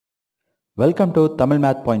Welcome to Tamil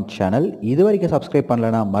math point channel. இது வரைக்கும் subscribe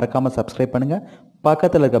பண்ணலனா மறக்காமல் சப்ஸ்கிரைப் பண்ணுங்கள்.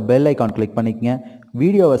 பக்கத்தில் இருக்க பெல் ஐக்கான் கிளிக் பண்ணிக்கங்க.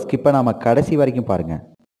 வீடியோவை ஸ்கிப் பண்ணாமல் கடைசி வரைக்கும் பாருங்கள்.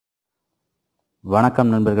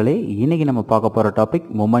 வணக்கம் நண்பர்களே, இன்றைக்கி நம்ம பார்க்க போகிற டாபிக்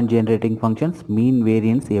மொமெண்ட் ஜென்ரேட்டிங் ஃபங்க்ஷன்ஸ் மீன்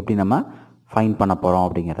வேரியன்ஸ் எப்படி நம்ம ஃபைண்ட் பண்ண போகிறோம்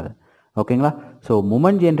அப்படிங்கிறது. ஓகேங்களா? ஸோ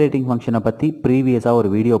மொமெண்ட் ஜென்ரேட்டிங் ஃபங்க்ஷனை பற்றி ப்ரீவியஸாக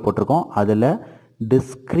ஒரு வீடியோ போட்டிருக்கோம். அதில்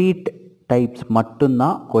டிஸ்க்ரீட் டைப்ஸ்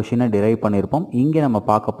மட்டும்தான் கொஷினை டிரைவ் பண்ணியிருப்போம். இங்கே நம்ம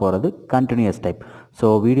பார்க்க போகிறது கண்டினியூஸ் டைப். ஸோ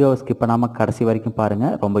வீடியோவை ஸ்கிப் பண்ணாமல் கடைசி வரைக்கும்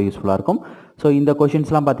பாருங்கள், ரொம்ப யூஸ்ஃபுல்லாக இருக்கும். ஸோ இந்த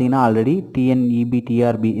கொஷின்ஸ்லாம் பார்த்தீங்கன்னா ஆல்ரெடி TNEB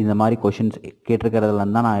TRB இந்த மாதிரி கொஷின்ஸ்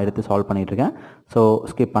கேட்டிருக்கிறதுலேருந்து தான் நான் எடுத்து சால்வ் பண்ணிகிட்ருக்கேன். ஸோ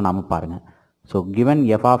ஸ்கிப் பண்ணாமல் பாருங்கள். So given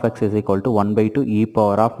f of x is equal to 1/2 e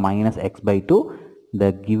power of minus x/2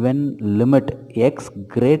 the given limit x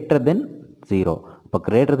greater than 0. இப்போ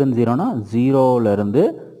greater than 0னா 0லேருந்து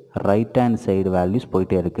right hand side values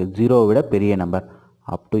போயிட்டே இருக்குது. 0 விட பெரிய நம்பர்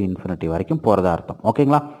அப் டு இன்ஃபினிட்டி வரைக்கும் போகிறதா அர்த்தம்.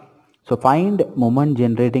 ஓகேங்களா? So find moment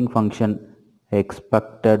generating function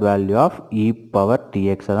expected value of e power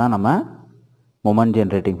டிஎக்ஸை தான் நம்ம மொமெண்ட்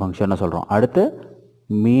ஜென்ரேட்டிங் ஃபங்க்ஷன் சொல்கிறோம். அடுத்து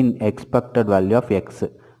மீன் expected value of X.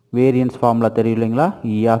 Variance formula தெரியும் இல்லைங்களா?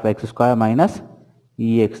 இ of X square minus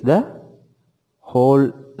இஎக்ஸ் the whole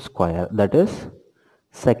square, that is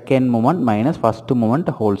second moment minus first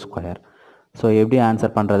moment whole square. So எப்படி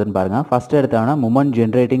answer பண்ணுறதுன்னு பாருங்கள். First எடுத்தோம்னா மொமெண்ட்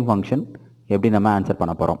ஜென்ரேட்டிங் ஃபங்க்ஷன் எப்படி நம்ம ஆன்சர்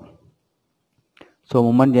பண்ண போகிறோம். So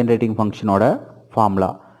moment generating ஃபங்க்ஷனோட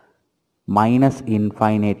formula minus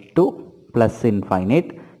infinite to plus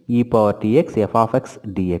infinite e power dx F of X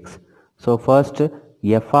dx. So first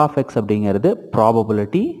F of X அப்படிங்கிறது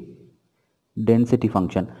probability density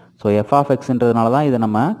function. So F of எக்ஸ்ன்றதுனால தான் இதை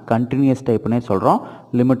நம்ம continuous டைப்னே சொல்கிறோம்.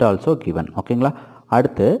 Limit also given. ஓகேங்களா?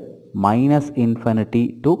 அடுத்து minus infinity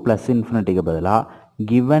to plus இன்ஃபினிட்டிக்கு பதிலாக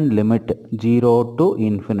given limit 0 to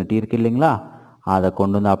infinity இருக்குது இல்லைங்களா? அதை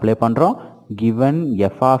கொண்டு வந்து அப்ளை பண்ணுறோம். கிவன்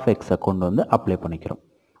எஃப் ஆஃப் எக்ஸை கொண்டு வந்து அப்ளை பண்ணிக்கிறோம்.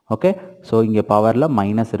 ஓகே? ஸோ இங்கே பவரில்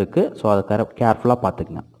மைனஸ் இருக்குது. ஸோ அதை கேர்ஃபுல்லாக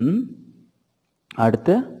பார்த்துக்குங்க.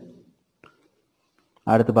 அடுத்து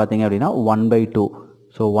பார்த்தீங்க அப்படின்னா 1/2.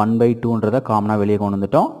 ஸோ 1/2ன்றதை காமனாக வெளியே கொண்டு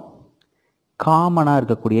வந்துட்டோம். காமனாக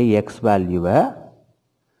இருக்கக்கூடிய எக்ஸ் வேல்யூவை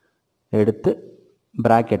எடுத்து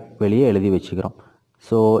ப்ராக்கெட் வெளியே எழுதி வச்சுக்கிறோம்.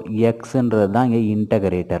 ஸோ எக்ஸுன்றது தான் இங்கே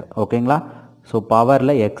இன்டகிரேட்டர். ஓகேங்களா? ஸோ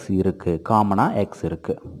பவரில் எக்ஸ் இருக்குது, காமனாக எக்ஸ்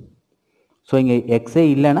இருக்குது. ஸோ இங்கே எக்ஸே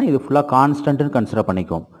இல்லைன்னா இது ஃபுல்லாக கான்ஸ்டன்ட்னு கன்சிடர்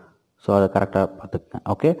பண்ணிக்குவோம். ஸோ அதை கரெக்டாக பார்த்துக்கேன்.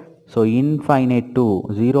 Okay? So infinite to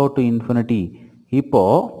 0 to infinity.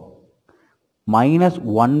 இப்போது மைனஸ்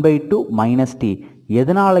 1/2 மைனஸ் டி.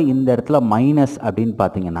 எதனால் இந்த இடத்துல மைனஸ் அப்படின்னு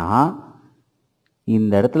பார்த்தீங்கன்னா,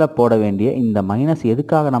 இந்த இடத்துல போட வேண்டிய இந்த மைனஸ்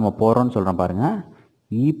எதுக்காக நம்ம போடுறோன்னு சொல்கிறோம் பாருங்கள்.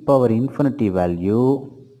 E power infinity value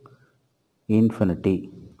infinity,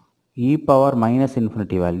 e power minus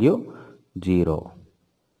infinity value 0.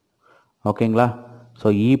 ஓகேங்களா? So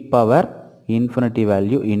e power infinity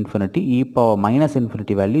value infinity, e power minus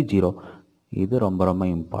infinity value 0. இது ரொம்ப ரொம்ப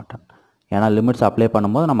இம்பார்ட்டன்ட். ஏன்னா லிமிட்ஸ் அப்ளை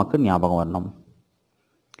பண்ணும்போது நமக்கு ஞாபகம் வரணும்.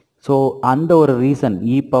 ஸோ அந்த ஒரு reason,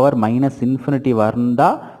 e power minus infinity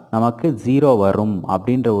வந்தால் நமக்கு 0 வரும்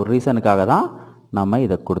அப்படின்ற ஒரு ரீசனுக்காக தான் நம்ம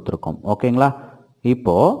இதை கொடுத்துருக்கோம். ஓகேங்களா?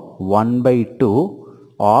 இப்போது 1/2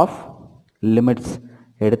 ஆஃப் லிமிட்ஸ்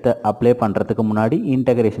எடுத்து அப்ளை பண்ணுறதுக்கு முன்னாடி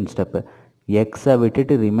இன்டகிரேஷன் ஸ்டெப்பு. எக்ஸை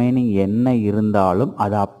விட்டுட்டு ரிமைனிங் என்ன இருந்தாலும்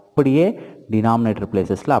அதை அப்படியே டினாமினேட்டர்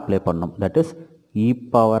பிளேசஸில் அப்ளை பண்ணணும். That is e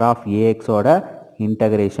power of ஏஎக்ஸோட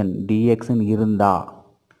integration டிஎக்ஸ்ன்னு இருந்தால்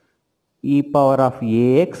e power of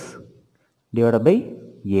ax divide by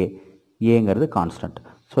ஏ. ஏங்கிறது கான்ஸ்டன்ட்.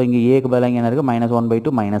 ஸோ இங்கே ஏக்கு பதிலாக என்ன இருக்குது? மைனஸ்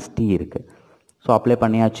 1/2 மைனஸ் டி இருக்குது. ஸோ அப்ளை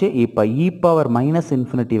பண்ணியாச்சு. இப்போ e power minus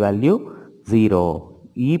infinity value 0,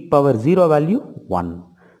 e power 0 value 1.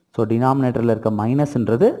 So டினாமினேட்டரில் இருக்க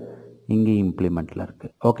மைனஸ்ன்றது இங்கே இம்ப்ளிமெண்ட்டில்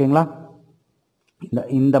இருக்குது. ஓகேங்களா?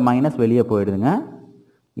 இந்த மைனஸ் வெளியே போயிடுதுங்க.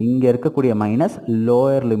 இங்கே இருக்கக்கூடிய மைனஸ்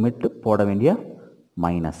லோயர் லிமிட் போட வேண்டிய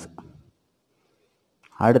மைனஸ்.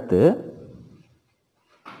 அடுத்து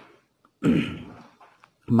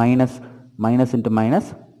minus minus into minus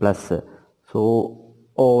plus. So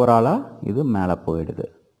ஓவராலாக இது மேலே போயிடுது.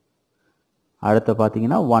 அடுத்து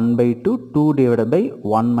பார்த்தீங்கன்னா 1/2 2 divide by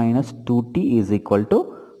 1 minus 2t is equal to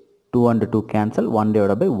 2 and 2 cancel, 1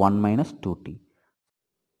 divide by 1 minus 2t.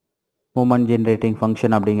 Moment generating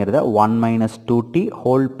function அப்படிங்கிறத 1 minus 2t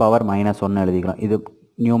whole power minus 1 எழுதிக்கலாம். இது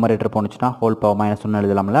numerator போணுச்சுன்னா whole power minus 1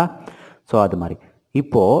 எழுதலாம்ல? So அது மாதிரி.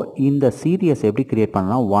 இப்போது இந்த சீரியஸ் எப்படி கிரியேட்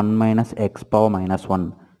பண்ணலாம்? 1 minus X power minus 1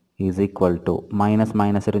 is equal to minus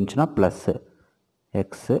minus இருந்துச்சுன்னா plus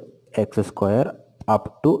x X square up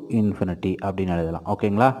to infinity அப்படின்னு எழுதலாம்.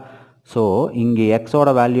 ஓகேங்களா? ஸோ இங்கே எக்ஸோட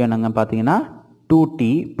வேல்யூ என்னங்க பார்த்தீங்கன்னா 2t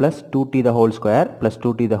plus 2t the whole square plus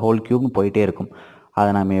 2t the whole க்யூப்னு போயிட்டே இருக்கும். அதை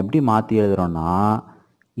நம்ம எப்படி மாற்றி எழுதுகிறோன்னா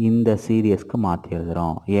இந்த சீரியஸ்க்கு மாற்றி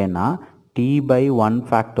எழுதுகிறோம். ஏன்னா t by 1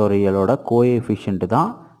 ஃபேக்டோரியலோட கோஎஃபிஷியன்ட்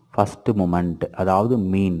தான் ஃபஸ்ட்டு மொமெண்ட், அதாவது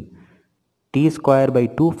மீன். t ஸ்கொயர் பை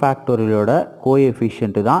 2 ஃபேக்டோரியலோட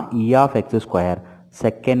கோஎஃபிஷியன்ட் தான் e of X square,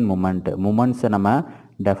 second moment. மொமெண்ட்ஸை நம்ம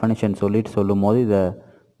டெஃபனிஷன் சொல்லும் போது இதை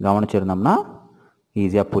கவனிச்சிருந்தோம்னா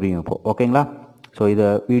ஈஸியாக புரியும் இப்போது. ஓகேங்களா? ஸோ இதை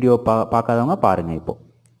வீடியோ பார்க்காதவங்க பாருங்கள் இப்போது.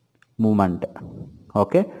 Moment.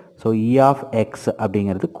 Okay, so e of X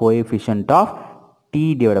அப்படிங்கிறது coefficient of t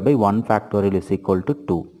divide by 1 factorial is equal to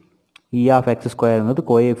 2. e of X ஸ்கொயருங்கிறது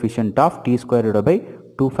coefficient of t square divide by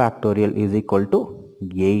 2 factorial is equal to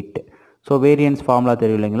 8. So variance formula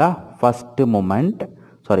தெரியும் இல்லைங்களா? First moment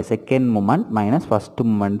second moment minus first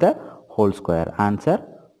moment the whole square, answer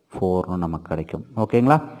 4னு நமக்கு கிடைக்கும்.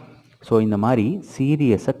 ஓகேங்களா? So இந்த மாதிரி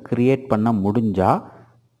சீரியஸை create பண்ண முடிஞ்சால்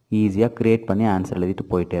ஈஸியாக க்ரியேட் பண்ணி ஆன்சர் எழுதிட்டு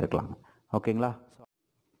போயிட்டே இருக்கலாம். ஓகேங்களா?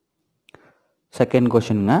 Second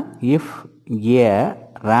கொஷினுங்க, if A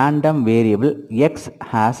random variable x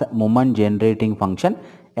has a moment generating function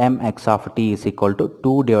mx of t is equal to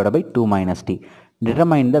 2 divided by 2 minus t.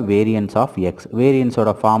 Determine the variance of x. Variance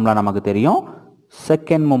ஓட ஃபார்முலா நமக்கு தெரியும்,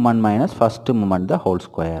 second moment minus first moment the whole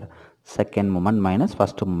square. Second moment minus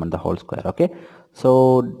first moment the whole square. Okay, so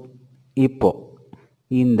இப்போ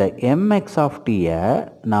இந்த mx of t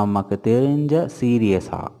நமக்கு தெரிஞ்ச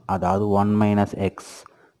சீரியஸா, அதாவது 1 minus x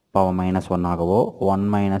power minus 1 ஆகவோ, 1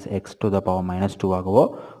 minus x to the power minus 2 ஆகவோ,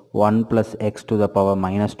 1 plus x to the power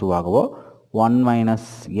minus 2 ஆகவோ, 1 minus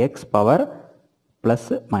x power plus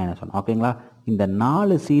minus 1. ஓகேங்களா? இந்த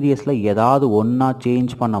 4 சீரியஸில் ஏதாவது ஒன்றா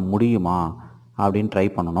சேஞ்ச் பண்ண முடியுமா அப்படின்னு ட்ரை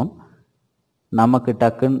பண்ணணும். நமக்கு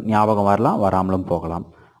டக்குன்னு ஞாபகம் வரலாம், வராமலும் போகலாம்.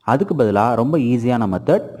 அதுக்கு பதிலாக ரொம்ப ஈஸியான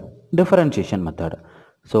மெத்தட் டிஃபரன்ஷியேஷன் மெத்தட்.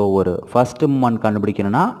 ஸோ ஒரு ஃபஸ்ட்டு மூமெண்ட்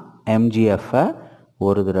கண்டுபிடிக்கணும்னா MGF-ஐ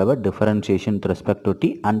ஒரு தடவை differentiation with respect to t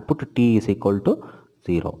and put t is equal to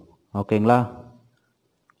 0. ஓகேங்களா?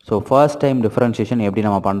 ஸோ ஃபர்ஸ்ட் டைம் டிஃபரன்ஷியேஷன் எப்படி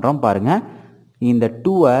நம்ம பண்ணுறோம் பாருங்கள். இந்த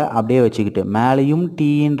 2-ஐ அப்படியே வச்சுக்கிட்டு மேலேயும்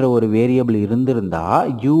tன்ற ஒரு வேரியபிள் இருந்திருந்தால்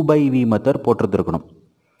u by v method போட்டிருந்துருக்கணும்.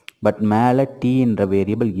 But மேலே tன்ற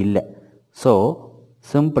வேரியபிள் இல்லை. ஸோ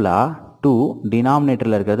சிம்பிளாக 2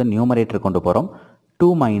 டினாமினேட்டரில் இருக்கிறத நியூமரேட்டர் கொண்டு போகிறோம்.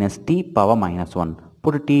 2 minus t power minus 1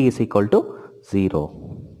 put t is equal to 0.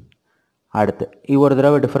 அடுத்து ஒரு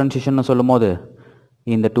தடவை டிஃபரன்ஷியேஷன் சொல்லும் போது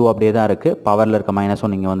இந்த 2 அப்படியே தான் இருக்குது, பவரில் இருக்க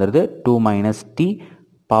 -1 இங்கே வந்துடுது. 2 minus t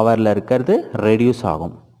பவரில் இருக்கிறது ரெடியூஸ்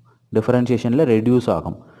ஆகும், டிஃபரன்ஷியேஷனில் ரெடியூஸ்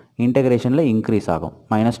ஆகும், இன்டகிரேஷனில் இன்க்ரீஸ் ஆகும்.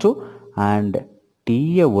 -2 அண்ட்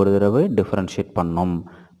டீயை ஒரு தடவை டிஃபரன்ஷியேட் பண்ணோம்,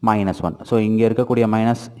 -1. ஸோ இங்கே இருக்கக்கூடிய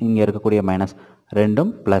மைனஸ், இங்கே இருக்கக்கூடிய மைனஸ் ரெண்டும்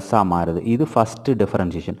ப்ளஸ்ஸாக மாறுது. இது ஃபஸ்ட்டு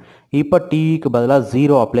டிஃபரன்ஷியேஷன். இப்போ டீக்கு பதிலாக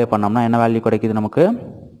 0 அப்ளை பண்ணோம்னா என்ன வேல்யூ கிடைக்குது நமக்கு?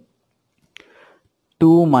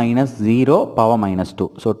 2 minus 0 power minus 2.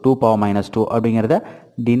 So 2 power minus 2 அப்படிங்கிறத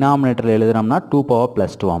டினாமினேட்டரில் எழுதுனோம்னா 2 power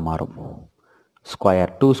plus 2 மாறும்.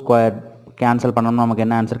 ஸ்கொயர் 2 ஸ்கொயர் கேன்சல் பண்ணோம்னா நமக்கு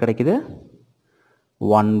என்ன ஆன்சர் கிடைக்குது?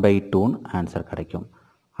 1/2 ஆன்சர் கிடைக்கும்.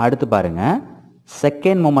 அடுத்து பாருங்கள்,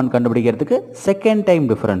 செகண்ட் மூமெண்ட் கண்டுபிடிக்கிறதுக்கு second time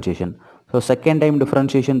differentiation. So second time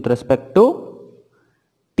differentiation with respect to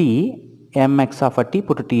t mx of t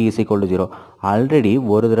put t is equal to 0. Already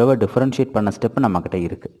ஒரு தடவை டிஃபரன்ஷியேட் பண்ண ஸ்டெப் நம்மக்கிட்ட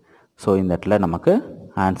இருக்குது. ஸோ இந்த இடத்துல நமக்கு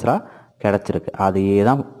ஆன்சராக கிடச்சிருக்கு. அதையே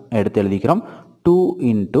தான் எடுத்து எழுதிக்கிறோம். 2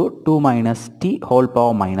 into 2 minus t whole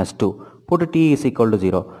power minus 2 put t is equal to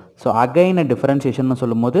 0. So again differentiation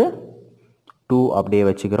சொல்லும் போது 2 அப்படியே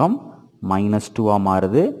வச்சுக்கிறோம், -2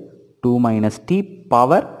 மாறுது. 2 minus t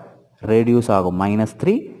பவர் ரெடியூஸ் ஆகும்,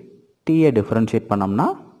 -3. டீயை டிஃபரன்ஷியேட் பண்ணோம்னா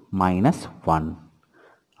 -1.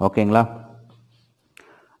 ஓகேங்களா?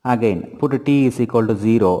 Again put t is equal to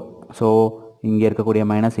 0. So இங்கே இருக்கக்கூடிய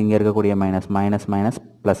மைனஸ், இங்கே இருக்கக்கூடிய மைனஸ், மைனஸ் மைனஸ்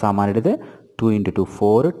ப்ளஸ்ஸாக மாறிடுது. 2 into 2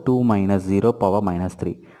 4, 2 minus 0 power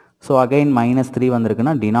 -3. So again -3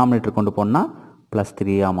 வந்திருக்குன்னா டினாமினேட்டர் கொண்டு போனால்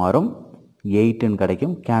 +3ஆக மாறும், 8ன்னு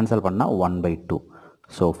கிடைக்கும். கேன்சல் பண்ணால் 1/2.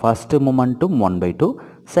 So first மூமெண்ட்டும் 1/2,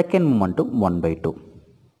 second மூமெண்ட்டும் 1/2.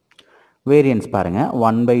 வேரியன்ஸ் பாருங்கள்,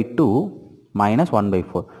 1/2 minus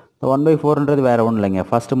 1/4. இந்த 1/4ன்றது வேறு ஒன்றும் இல்லைங்க,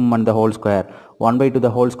 first moment the whole square. 1/2 the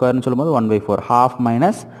whole ஸ்கொயர்னு சொல்லும்போது 1/4, half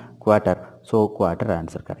minus quarter. So quarter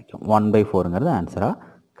answer கிடைக்கும். 1/4ங்கிறது ஆன்சராக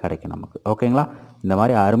கிடைக்கும் நமக்கு. ஓகேங்களா? இந்த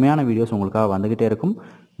மாதிரி அருமையான வீடியோஸ் உங்களுக்காக வந்துக்கிட்டே இருக்கும்.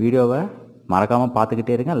 வீடியோவை மறக்காமல்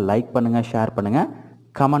பார்த்துக்கிட்டே இருங்க. லைக் பண்ணுங்கள், ஷேர் பண்ணுங்கள்,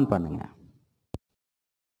 கமெண்ட் பண்ணுங்கள்.